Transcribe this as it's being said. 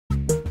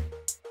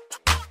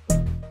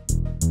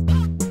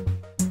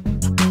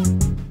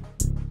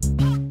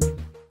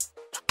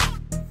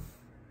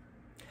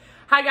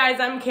Hi guys,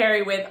 I'm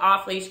Carrie with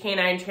Off Leash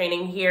Canine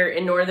Training here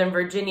in Northern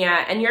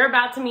Virginia, and you're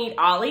about to meet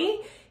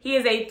Ollie. He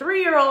is a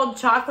 3-year-old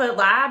chocolate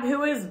lab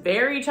who is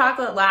very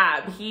chocolate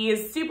lab. He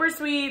is super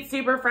sweet,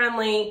 super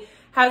friendly,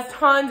 has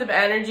tons of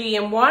energy,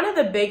 and one of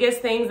the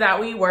biggest things that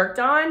we worked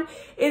on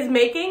is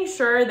making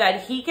sure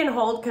that he can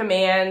hold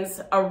commands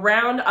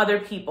around other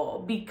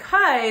people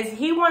because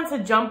he wants to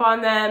jump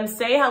on them,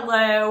 say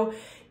hello,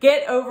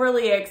 get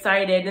overly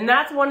excited, and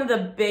that's one of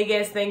the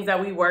biggest things that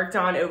we worked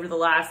on over the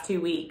last 2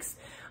 weeks.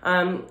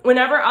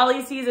 Whenever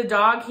Ollie sees a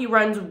dog, he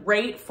runs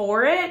right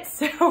for it.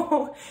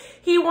 So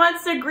he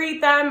wants to greet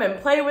them and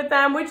play with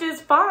them, which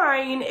is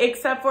fine,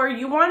 except for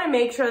you want to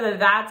make sure that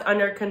that's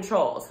under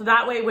control. So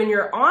that way, when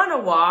you're on a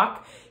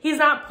walk, he's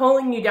not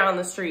pulling you down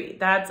the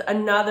street. That's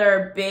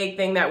another big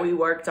thing that we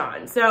worked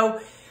on. So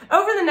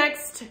over the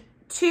next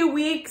 2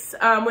 weeks,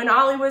 when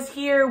Ollie was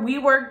here, we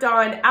worked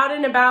on out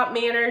and about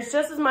manners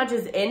just as much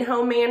as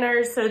in-home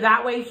manners. So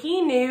that way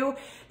he knew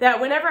that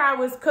whenever I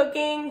was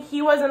cooking,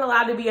 he wasn't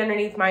allowed to be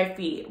underneath my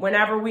feet.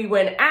 Whenever we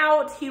went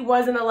out, he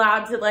wasn't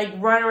allowed to like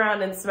run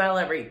around and smell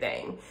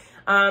everything.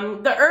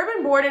 The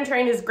urban board and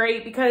train is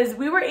great because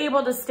we were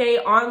able to stay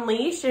on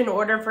leash in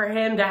order for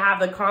him to have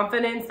the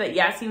confidence that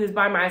yes, he was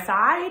by my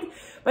side,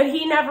 but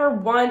he never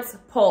once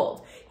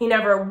pulled. He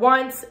never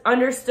once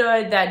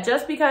understood that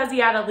just because he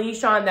had a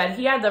leash on that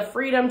he had the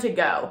freedom to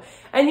go.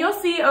 And you'll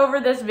see over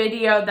this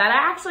video that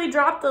I actually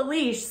dropped the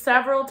leash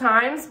several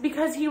times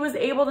because he was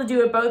able to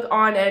do it both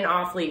on and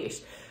off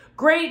leash.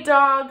 Great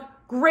dog,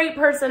 great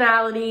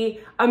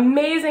personality,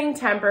 amazing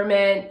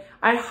temperament.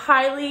 I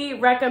highly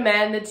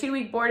recommend the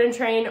 2-week board and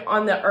train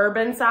on the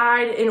urban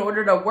side in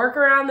order to work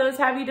around those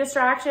heavy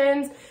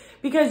distractions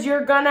because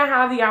you're gonna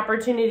have the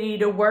opportunity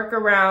to work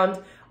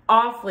around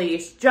off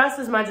leash just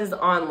as much as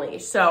on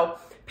leash. So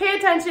pay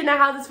attention to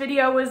how this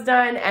video was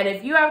done, and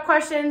if you have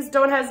questions,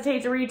 don't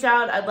hesitate to reach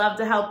out. I'd love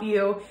to help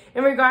you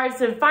in regards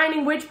to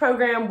finding which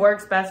program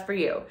works best for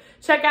you.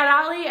 Check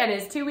out Ollie and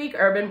his 2-week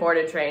urban board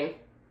and train.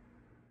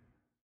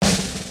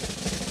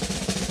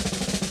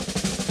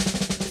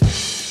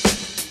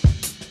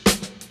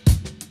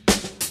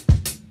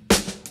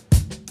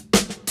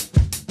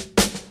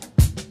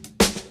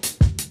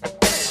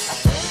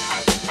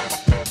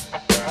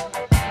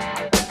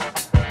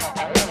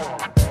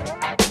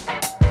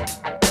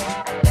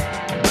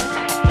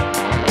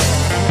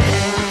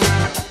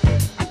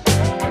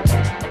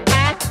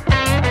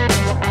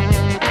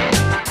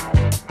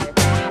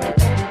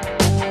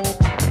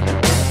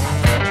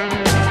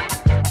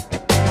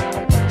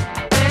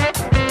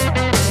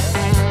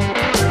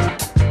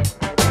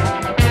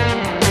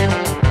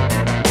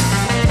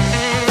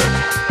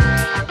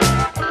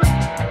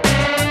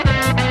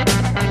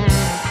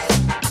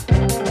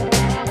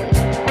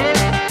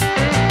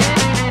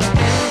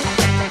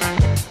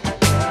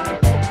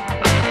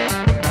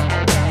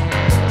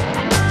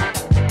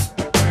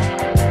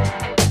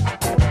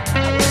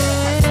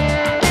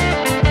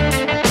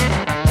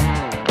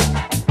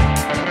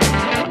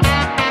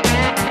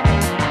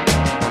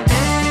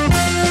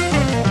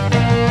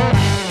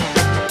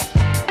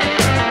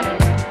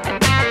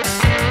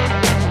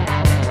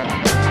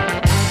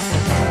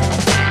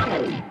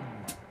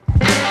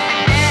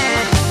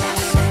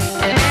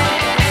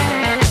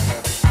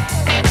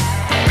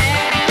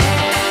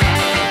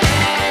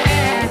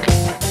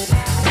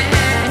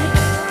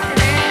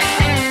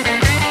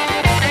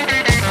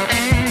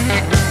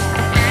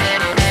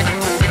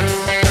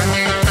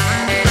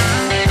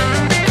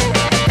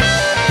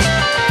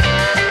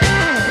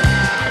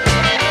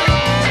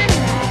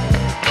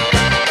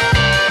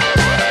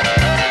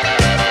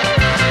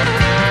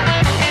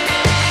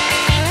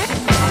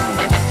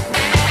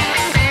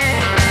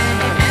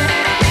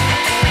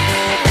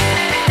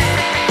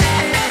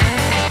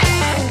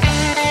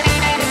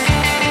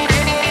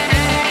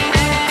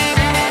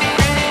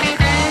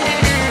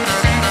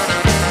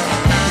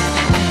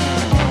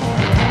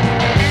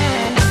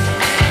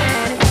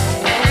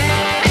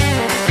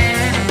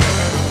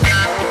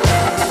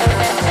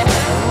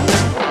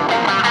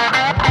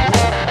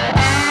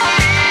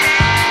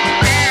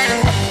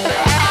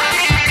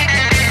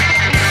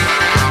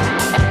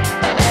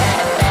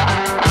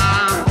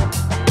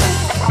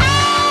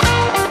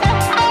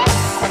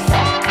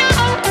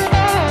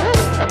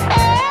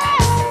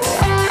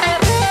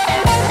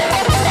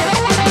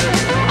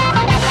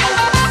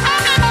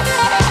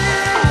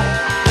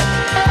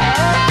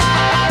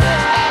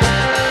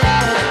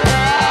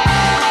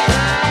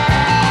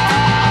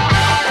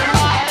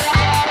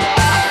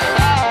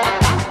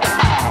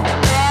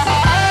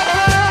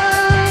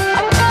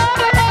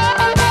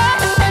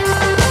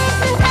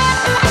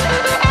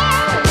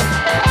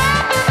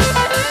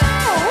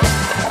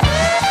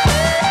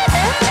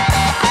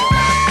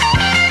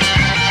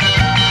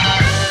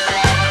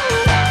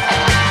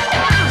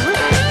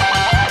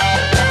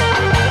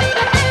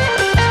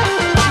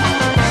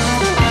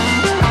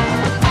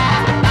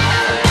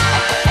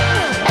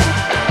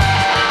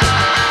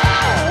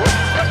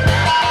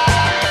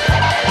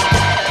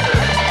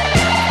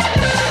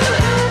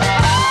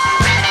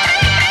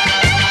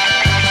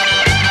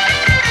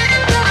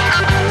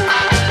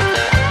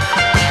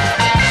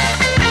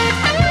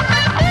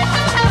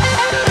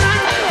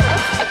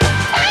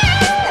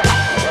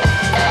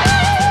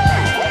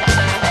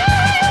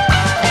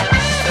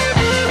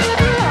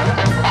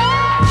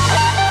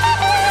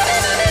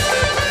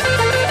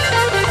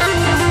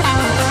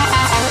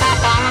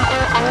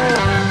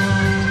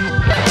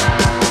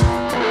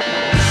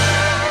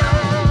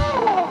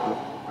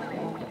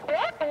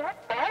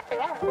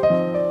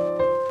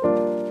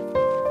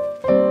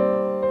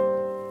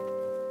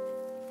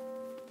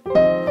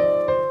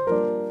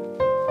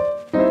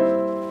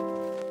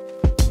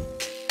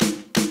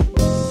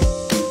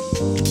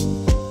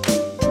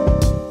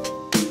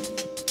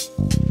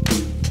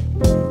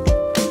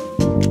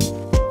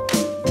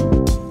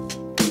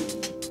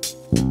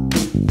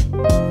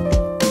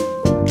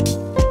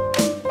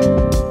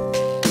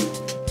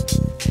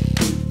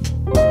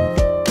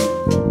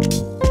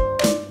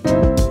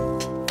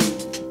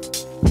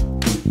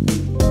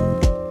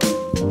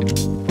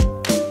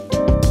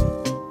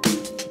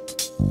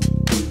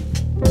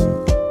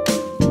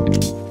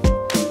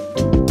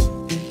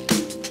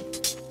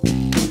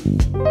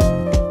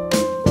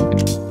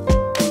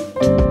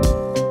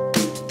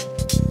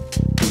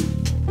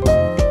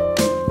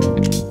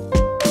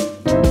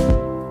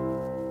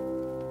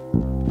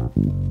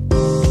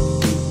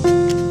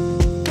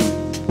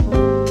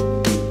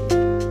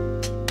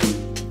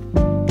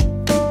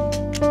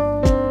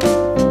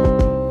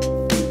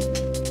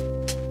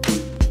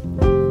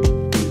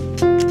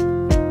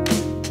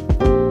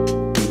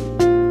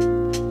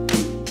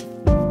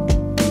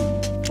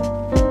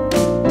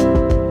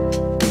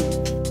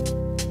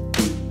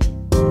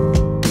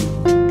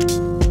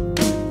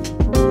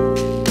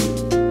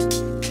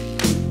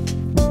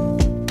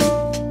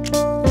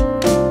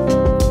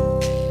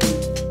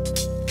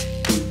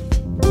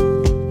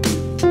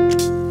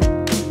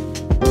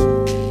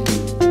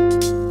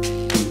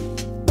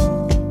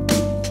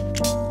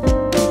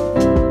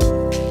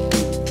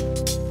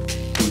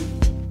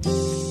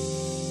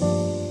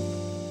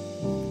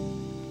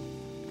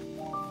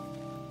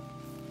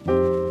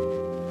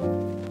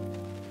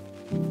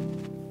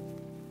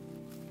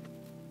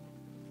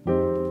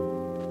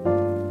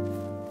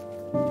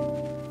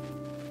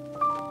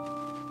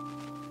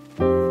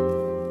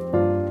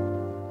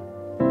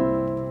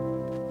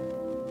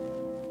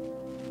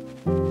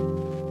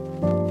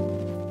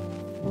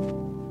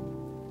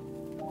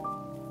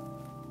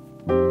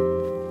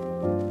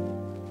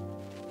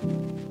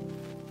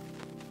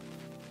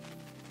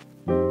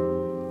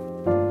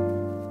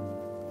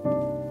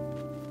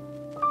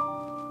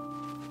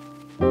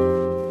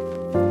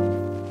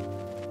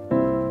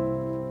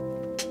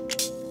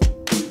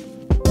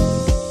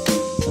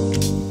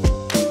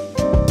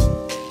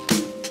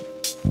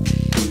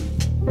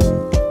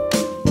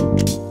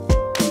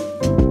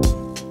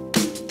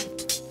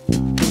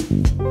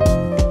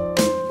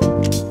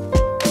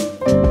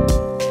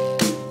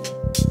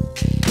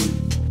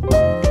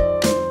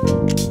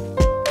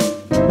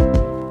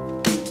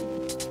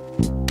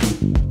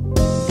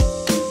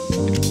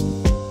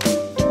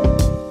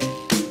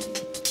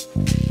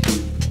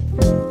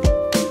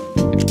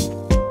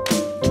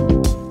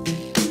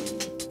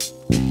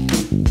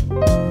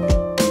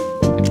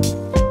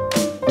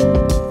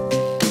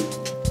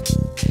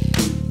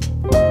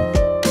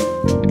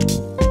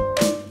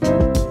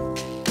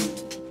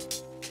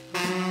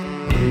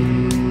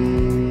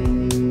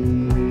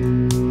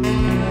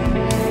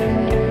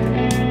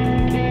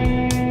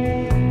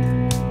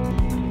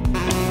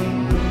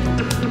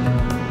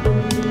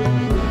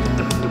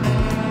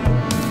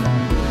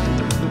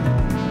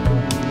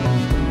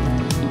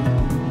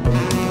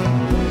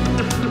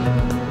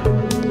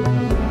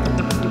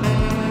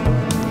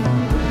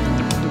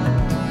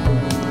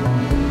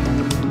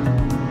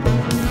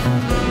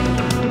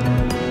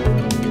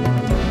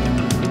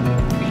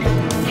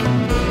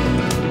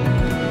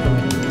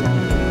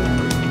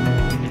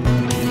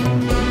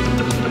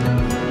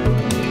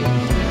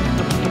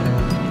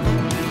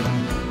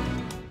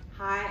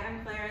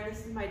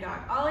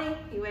 dog Ollie.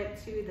 He went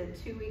to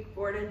the 2-week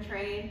board and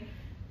train,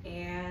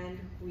 and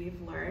we've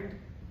learned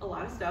a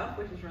lot of stuff,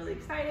 which is really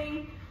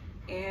exciting.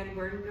 And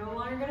we're no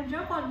longer gonna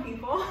jump on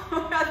people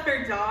with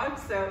other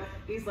dogs. So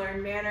he's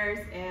learned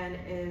manners and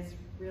is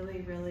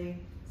really, really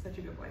such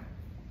a good boy.